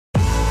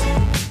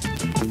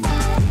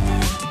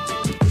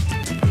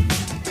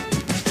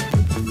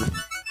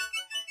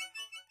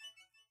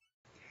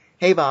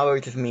Hey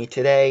Bobbers, it's me.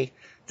 Today,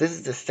 this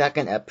is the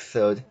second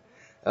episode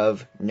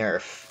of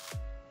Nerf.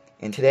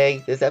 And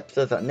today, this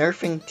episode is about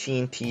nerfing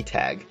TNT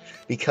tag.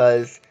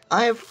 Because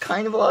I have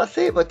kind of a lot to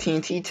say about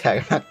TNT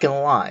tag, I'm not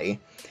gonna lie.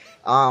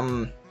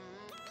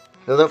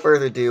 Without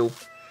further ado,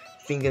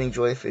 if you can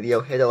enjoy this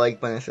video, hit the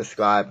like button and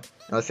subscribe.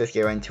 And let's just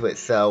get right into it.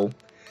 So,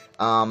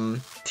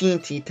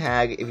 TNT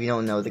tag, if you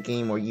don't know, the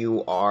game where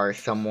you are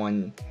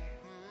someone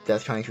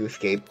that's trying to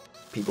escape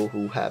people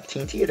who have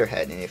TNT at their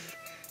head. And if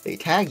they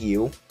tag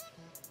you,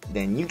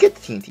 then you get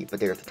the TNT, but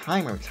there's a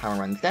timer. If the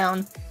timer runs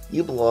down,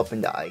 you blow up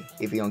and die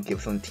if you don't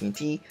give someone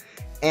TNT,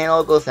 and it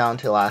all goes down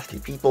to the last two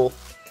people,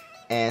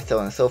 and so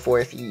on and so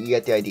forth. You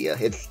get the idea.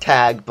 It's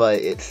tag,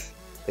 but it's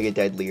like a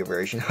deadlier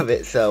version of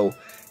it. So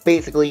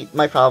basically,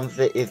 my problem with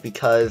it is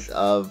because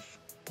of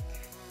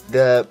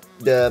the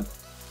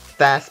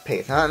fast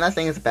pace. I'm not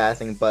saying it's a bad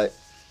thing, but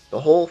the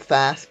whole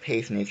fast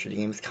paced nature of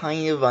the game is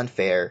kind of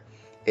unfair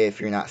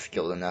if you're not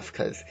skilled enough,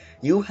 because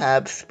you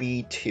have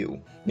speed 2.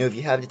 You know, if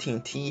you have the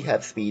TNT, you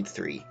have speed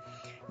 3.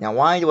 Now,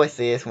 why do I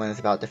say this when it's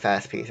about the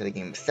fast pace of the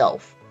game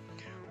itself?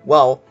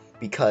 Well,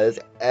 because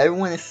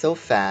everyone is so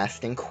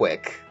fast and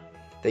quick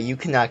that you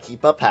cannot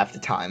keep up half the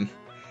time.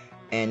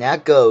 And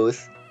that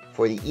goes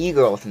for the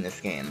e-girls in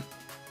this game.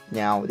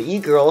 Now, the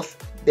e-girls,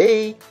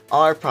 they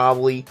are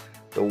probably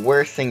the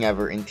worst thing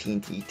ever in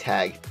TNT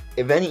tag.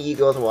 If any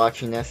e-girls are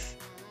watching this,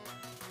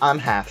 I'm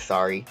half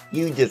sorry.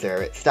 You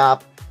deserve it.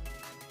 Stop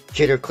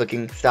jitter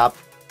clicking, stop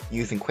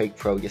using Quake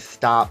Pro, just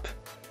stop.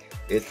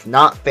 It's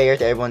not fair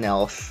to everyone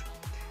else.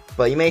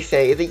 But you may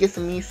say, is it just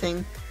a me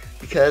thing?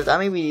 Because I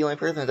may be the only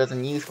person that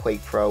doesn't use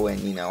Quake Pro and,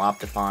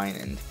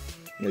 Optifine and,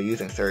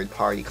 using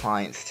third-party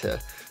clients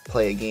to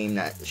play a game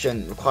that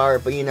shouldn't require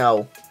it. But,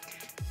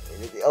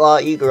 a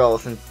lot of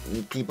e-girls and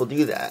people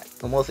do that.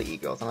 Well, mostly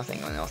e-girls, I'm not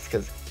saying anyone else,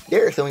 because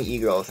there are so many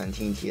e-girls in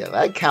TNT that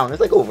I count, there's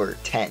like over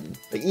 10.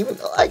 Like, even,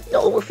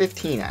 over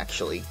 15,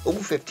 actually. Over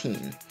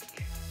 15.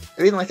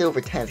 The reason why I say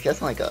over 10 is because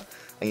that's like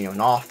an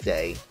off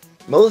day.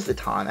 Most of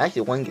the time,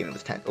 actually one game it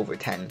was over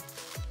 10.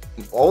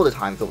 All the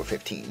time it's over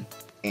 15.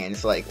 And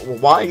it's like, well,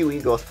 why do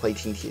e-girls play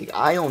TNT? Like,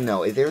 I don't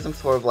know. Is there some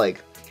sort of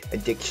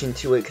addiction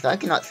to it? Because I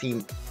cannot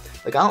see,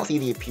 I don't see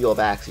the appeal of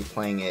actually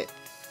playing it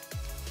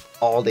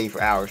all day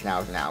for hours and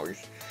hours and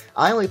hours.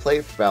 I only play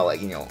it for about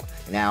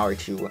an hour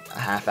to a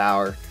half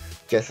hour,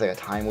 just like a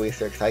time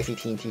waster. Because I see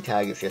TNT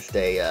tag is just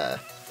a,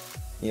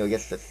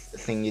 just a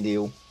thing you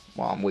do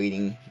while I'm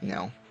waiting,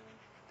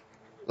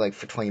 like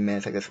for 20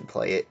 minutes, I guess we'll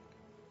play it,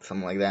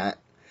 something like that.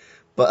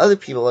 But other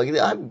people,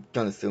 I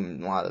don't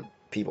assume a lot of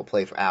people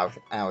play for hours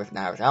and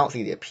hours. I don't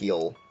see the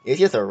appeal. It's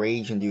just a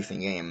rage-inducing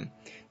game,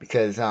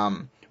 because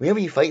whenever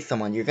you fight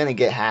someone, you're gonna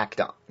get hacked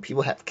on.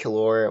 People have kill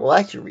aura. Well,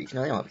 actually, reach.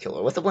 No, they don't have kill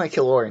aura. What's the point of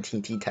kill aura in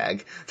TNT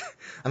tag?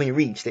 I mean,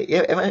 reach.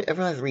 Everyone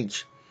has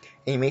reach.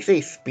 And you may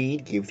say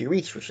speed gives you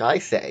reach, which I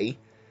say,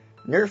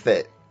 nerf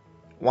it.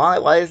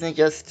 Why isn't it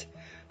just?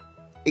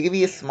 It could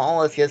be as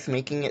small as just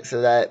making it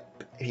so that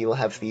people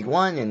have speed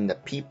 1 and the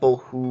people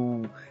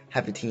who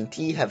have the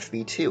TNT have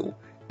speed 2.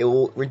 It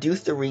will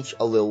reduce the reach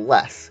a little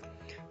less.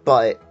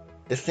 But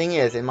the thing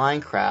is, in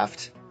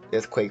Minecraft,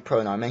 there's Quake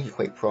Pro. Now, I mentioned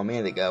Quake Pro a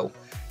minute ago.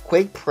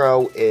 Quake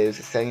Pro is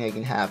a setting that you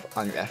can have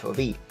on your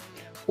FOV,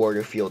 or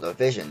your field of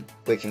vision,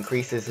 which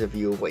increases the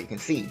view of what you can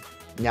see.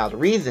 Now, the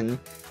reason,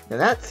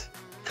 that's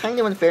kind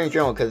of unfair in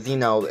general, because,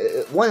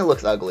 one, it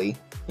looks ugly.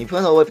 You put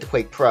it all the way up to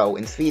Quake Pro,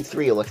 in Speed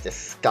 3 it looks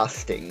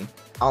disgusting.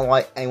 I don't know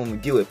why anyone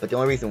would do it, but the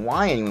only reason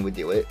why anyone would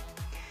do it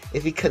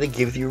is because it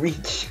gives you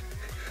reach.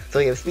 So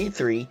you have Speed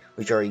 3,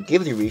 which already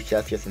gives you reach,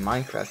 that's just in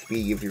Minecraft,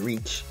 Speed gives you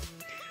reach.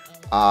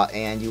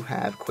 And you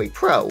have Quake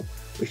Pro,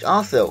 which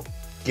also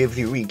gives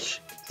you reach.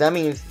 So that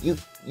means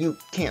you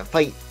can't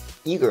fight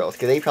e-girls,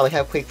 because they probably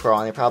have Quake Pro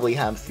on, they probably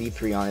have Speed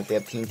 3 on if they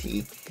have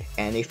TNT,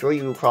 and they throw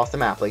you across the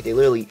map, like they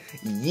literally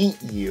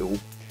yeet you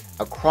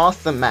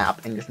across the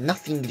map, and there's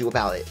nothing to do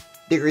about it.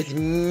 There is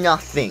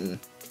nothing.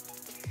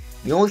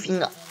 The only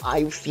thing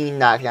I've seen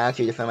that I can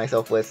actually defend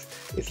myself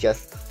with is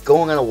just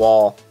going on a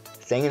wall,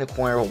 staying in the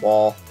corner of a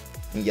wall,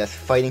 and just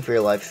fighting for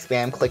your life,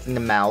 spam clicking the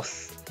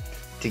mouse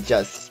to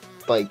just,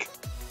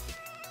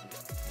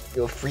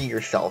 free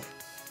yourself.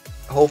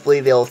 Hopefully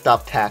they'll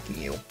stop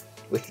attacking you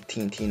with the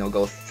TNT and it'll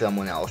go to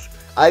someone else.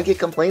 I get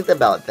complaints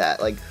about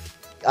that.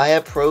 I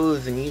have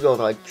pros and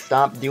e-girls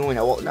stop doing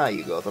it. Well, not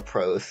e-girls, but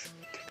pros.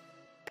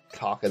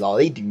 Talk at all.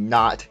 They do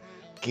not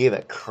give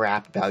a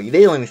crap about you.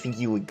 They don't even think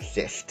you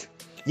exist.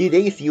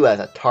 They see you as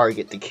a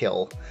target to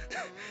kill.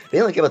 They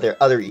don't care about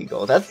their other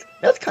e-girls.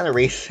 That's kind of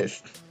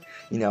racist.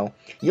 You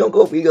don't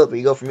go for e-girls, but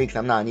you go for me because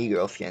I'm not an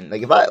e-girl skin.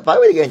 If I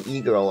were to get an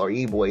e-girl or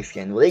e-boy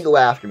skin, well, they go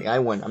after me. I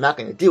wouldn't. I'm not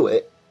going to do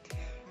it,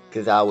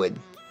 because I would,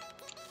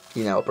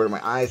 burn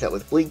my eyes out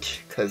with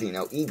bleach, because,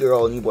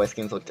 e-girl and e-boy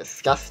skins look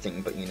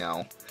disgusting, but,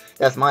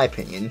 that's my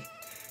opinion.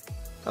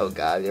 Oh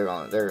god, if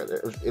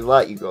a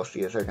lot of e-girls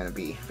see this, they're going to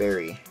be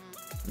very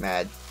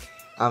mad.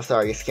 I'm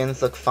sorry, your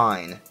skins look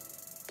fine.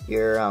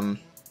 You're,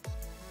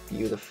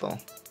 beautiful.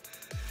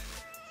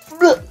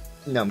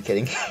 No, I'm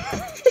kidding.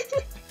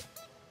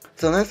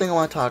 So another thing I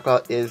want to talk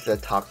about is the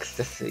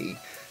toxicity.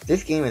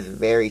 this game is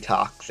very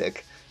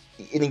toxic.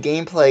 In the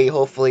gameplay,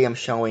 hopefully I'm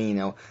showing, you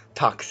know,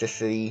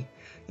 toxicity.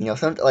 You know,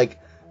 something like,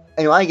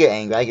 you know, I get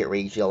angry, I get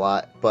ragey a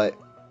lot, but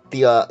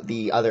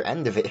the other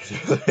end of it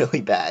is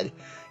really bad.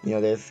 You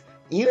know, there's,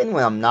 even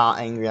when I'm not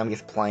angry, I'm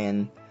just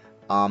playing,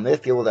 there's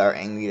people that are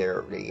angry,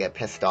 they get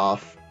pissed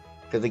off,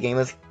 because the game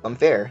is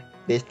unfair.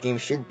 This game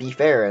should be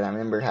fair, and I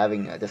remember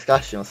having a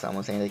discussion with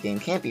someone saying the game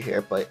can't be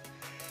fair, but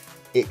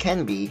it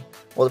can be.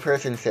 Well, the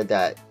person said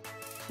that,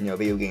 you know,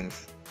 video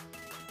games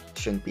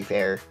shouldn't be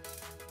fair,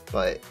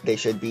 but they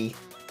should be.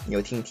 You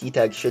know, TNT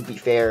tag should be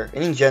fair,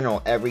 and in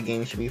general, every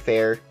game should be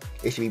fair.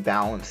 It should be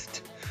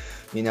balanced,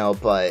 you know.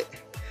 But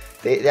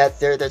that's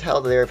they're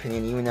entitled to their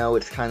opinion, even though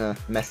it's kind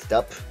of messed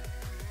up.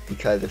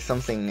 Because if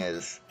something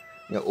is,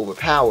 you know,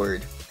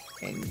 overpowered,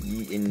 and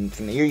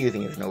something that you're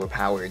using isn't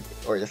overpowered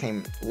or the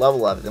same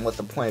level of it, then what's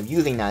the point of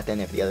using that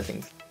then if the other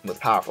thing's most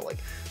powerful?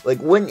 Like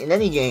when in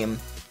any game,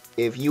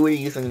 if you were to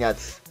use something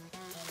that's,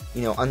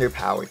 you know,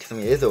 underpowered to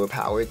something that is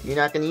overpowered, you're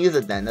not going to use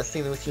it then. That's the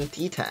same with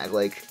TNT tag.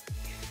 Like,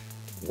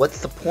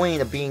 what's the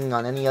point of being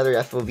on any other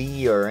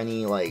FOV or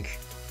any, like,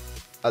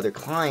 other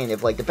client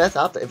if, like, if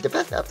the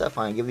best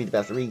Optifine gives you the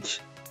best reach,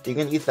 you're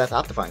going to use the best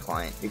Optifine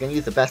client. You're going to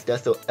use the best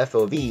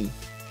FOV. And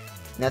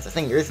that's the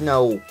thing, there's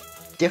no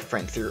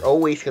difference. You're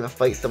always going to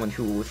fight someone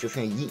who's just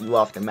going to yeet you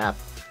off the map,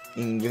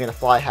 and you're going to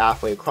fly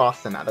halfway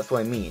across the map. That's what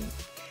I mean.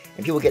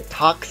 And people get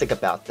toxic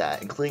about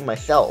that, including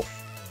myself.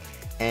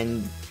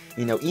 And,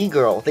 you know,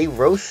 e-girl, they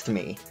roast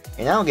me,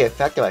 and I don't get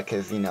affected by it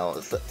because, you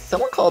know,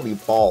 someone called me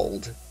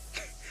bald.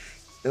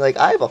 Like,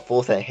 I have a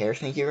full set of hair,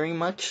 thank you very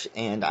much,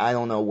 and I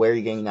don't know where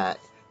you're getting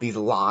these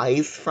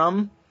lies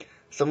from.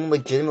 Someone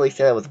legitimately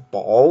said I was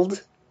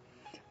bald.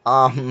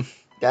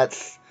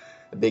 That's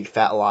a big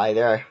fat lie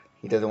there.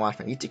 He doesn't watch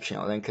my YouTube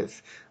channel then,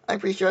 because I'm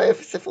pretty sure I have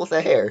a full set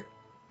of hair.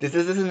 This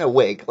isn't a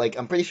wig. Like,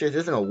 I'm pretty sure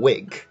this isn't a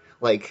wig.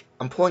 Like,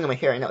 I'm pulling on my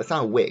hair right now, it's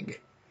not a wig.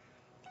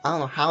 I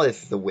don't know how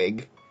this is a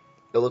wig.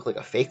 It'll look like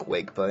a fake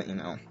wig, but, you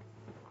know,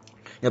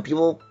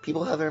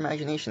 people have their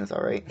imaginations,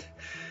 alright?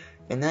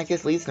 And that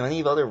just leads to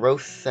many other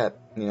roasts that,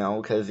 you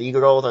know, because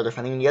e-girls are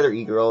defending the other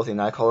e-girls,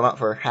 and I call them out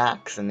for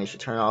hacks, and they should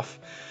turn off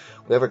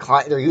whatever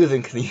client they're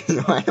using, because, you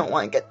know, I don't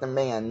want to get them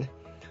banned.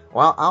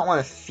 Well, I don't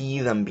want to see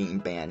them being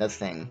banned, that's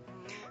the thing.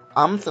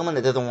 I'm someone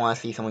that doesn't want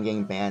to see someone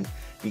getting banned,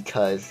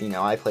 because, you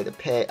know, I play the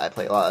Pit, I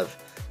play a lot of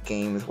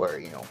games where,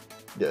 you know,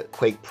 the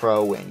Quake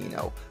Pro and, you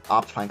know,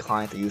 Optifine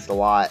clients are used a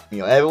lot. You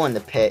know, everyone in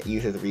the Pit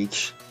uses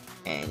Reach,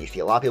 and you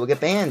see a lot of people get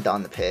banned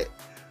on the Pit,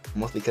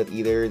 almost because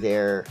either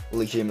they're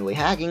legitimately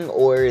hacking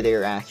or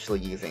they're actually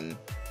using,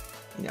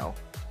 you know,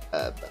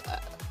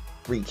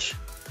 Reach.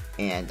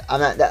 And I'm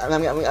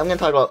gonna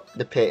talk about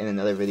the Pit in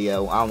another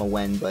video. I don't know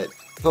when, but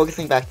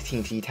focusing back to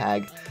TNT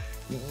tag,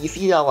 you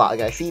see that a lot.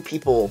 Like, I see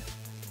people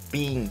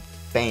being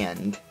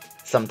banned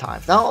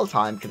sometimes, not all the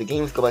time, because the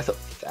games go by so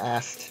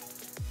fast.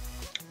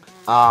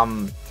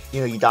 You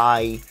know, you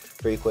die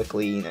very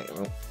quickly, you know, you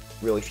don't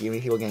really see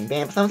many people getting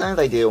banned, but sometimes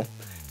I do,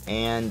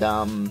 and,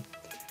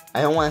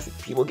 I don't want to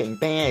see people getting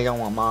banned. I don't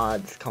want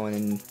mods coming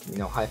in, you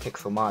know,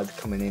 Hypixel mods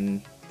coming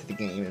in to the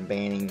game and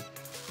banning,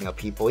 you know,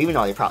 people, even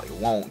though they probably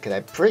won't, because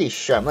I'm pretty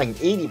sure, I'm like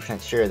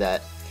 80% sure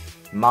that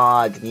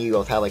mods and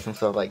e-girls have, like, some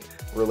sort of, like,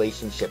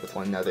 relationship with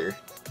one another.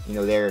 You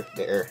know,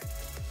 they're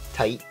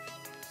tight.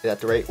 Is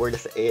that the right word to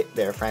say it?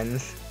 They're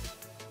friends.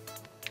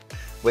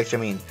 Which, I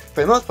mean,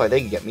 for the most part,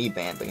 they could get me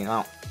banned, but, you know,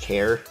 I don't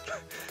care.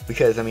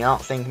 Because, I mean, I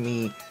don't think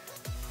me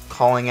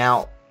calling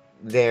out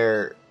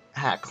their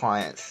hack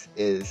clients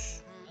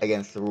is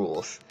against the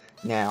rules.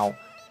 Now,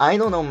 I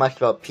don't know much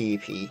about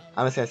PvP.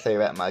 I'm just gonna say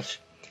that much.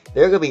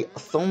 There are gonna be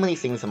so many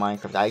things in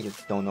Minecraft I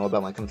just don't know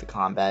about when it comes to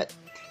combat.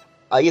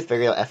 I just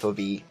figured out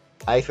FOV.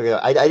 I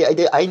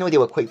had no idea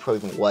what Quake Pro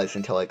even was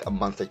until, like, a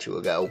month or two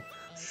ago.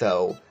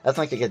 So, that's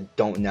not like I just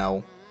don't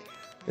know.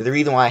 There's a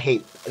reason why I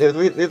hate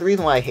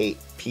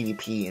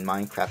PvP in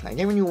Minecraft, and I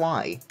never knew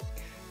why.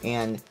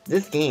 And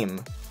this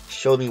game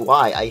showed me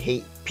why I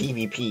hate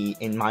PvP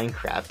in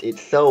Minecraft.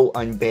 It's so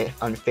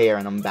unfair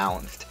and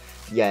unbalanced.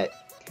 Yet,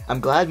 I'm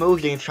glad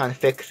Mojang's trying to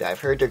fix it. I've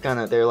heard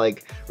they're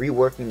like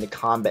reworking the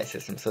combat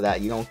system so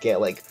that you don't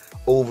get like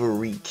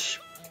overreach.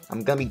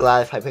 I'm gonna be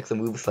glad if Hypixel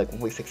moves like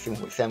 1.16,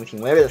 1.17,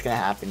 whatever that's gonna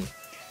happen.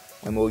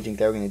 When Mojang,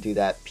 they're gonna do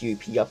that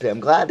PvP update.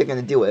 I'm glad they're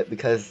gonna do it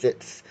because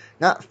it's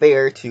not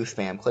fair to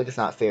spam click. It's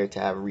not fair to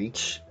have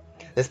reach.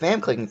 The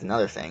spam clicking is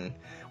another thing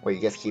where you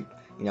just keep,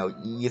 you know,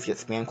 you just get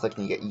spam clicked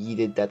and you get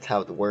yeeted. That's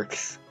how it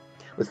works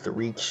with the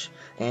reach,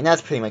 and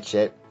that's pretty much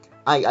it.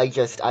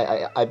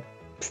 I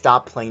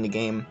stopped playing the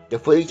game. The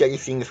footage that you're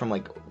seeing is from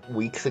like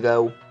weeks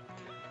ago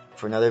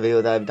for another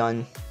video that I've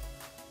done.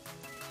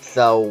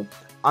 So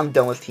I'm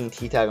done with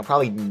TNT tag. I'm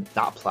probably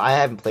not play. I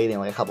haven't played it in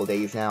like a couple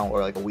days now or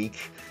like a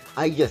week.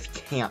 I just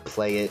can't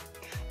play it.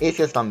 It's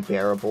just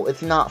unbearable.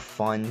 It's not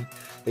fun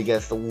to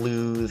just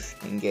lose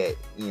and get,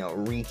 you know,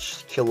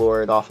 reached,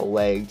 killed off a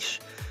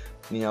ledge.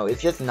 You know,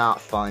 it's just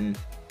not fun.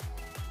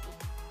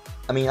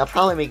 I mean, I'll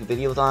probably make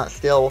videos on it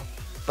still,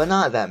 but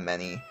not that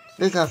many.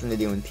 There's nothing to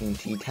do in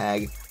TNT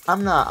tag.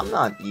 I'm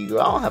not eager.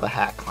 I don't have a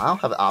hack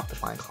client. I don't have an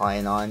Optifine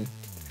client on.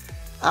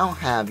 I don't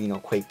have, you know,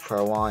 Quake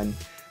Pro on.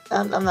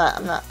 I'm a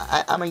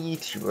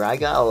YouTuber. I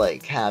gotta,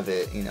 like, have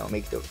it, you know,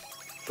 make the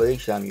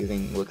footage that I'm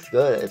using looks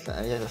good. It's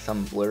just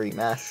some blurry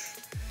mess.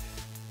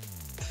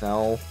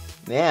 So,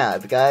 yeah,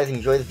 if you guys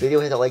enjoyed this video,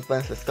 hit the like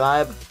button,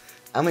 subscribe.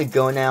 I'm gonna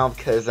go now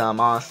because,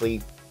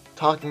 honestly,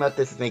 talking about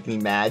this is making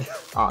me mad,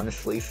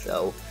 honestly,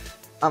 so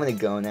I'm gonna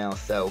go now,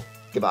 so,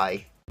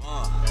 goodbye.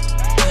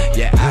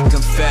 Yeah, I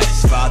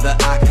confess, Father,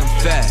 I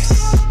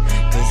confess,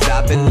 'cause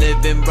I've been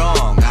living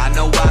wrong, I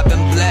know I've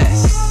been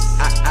blessed.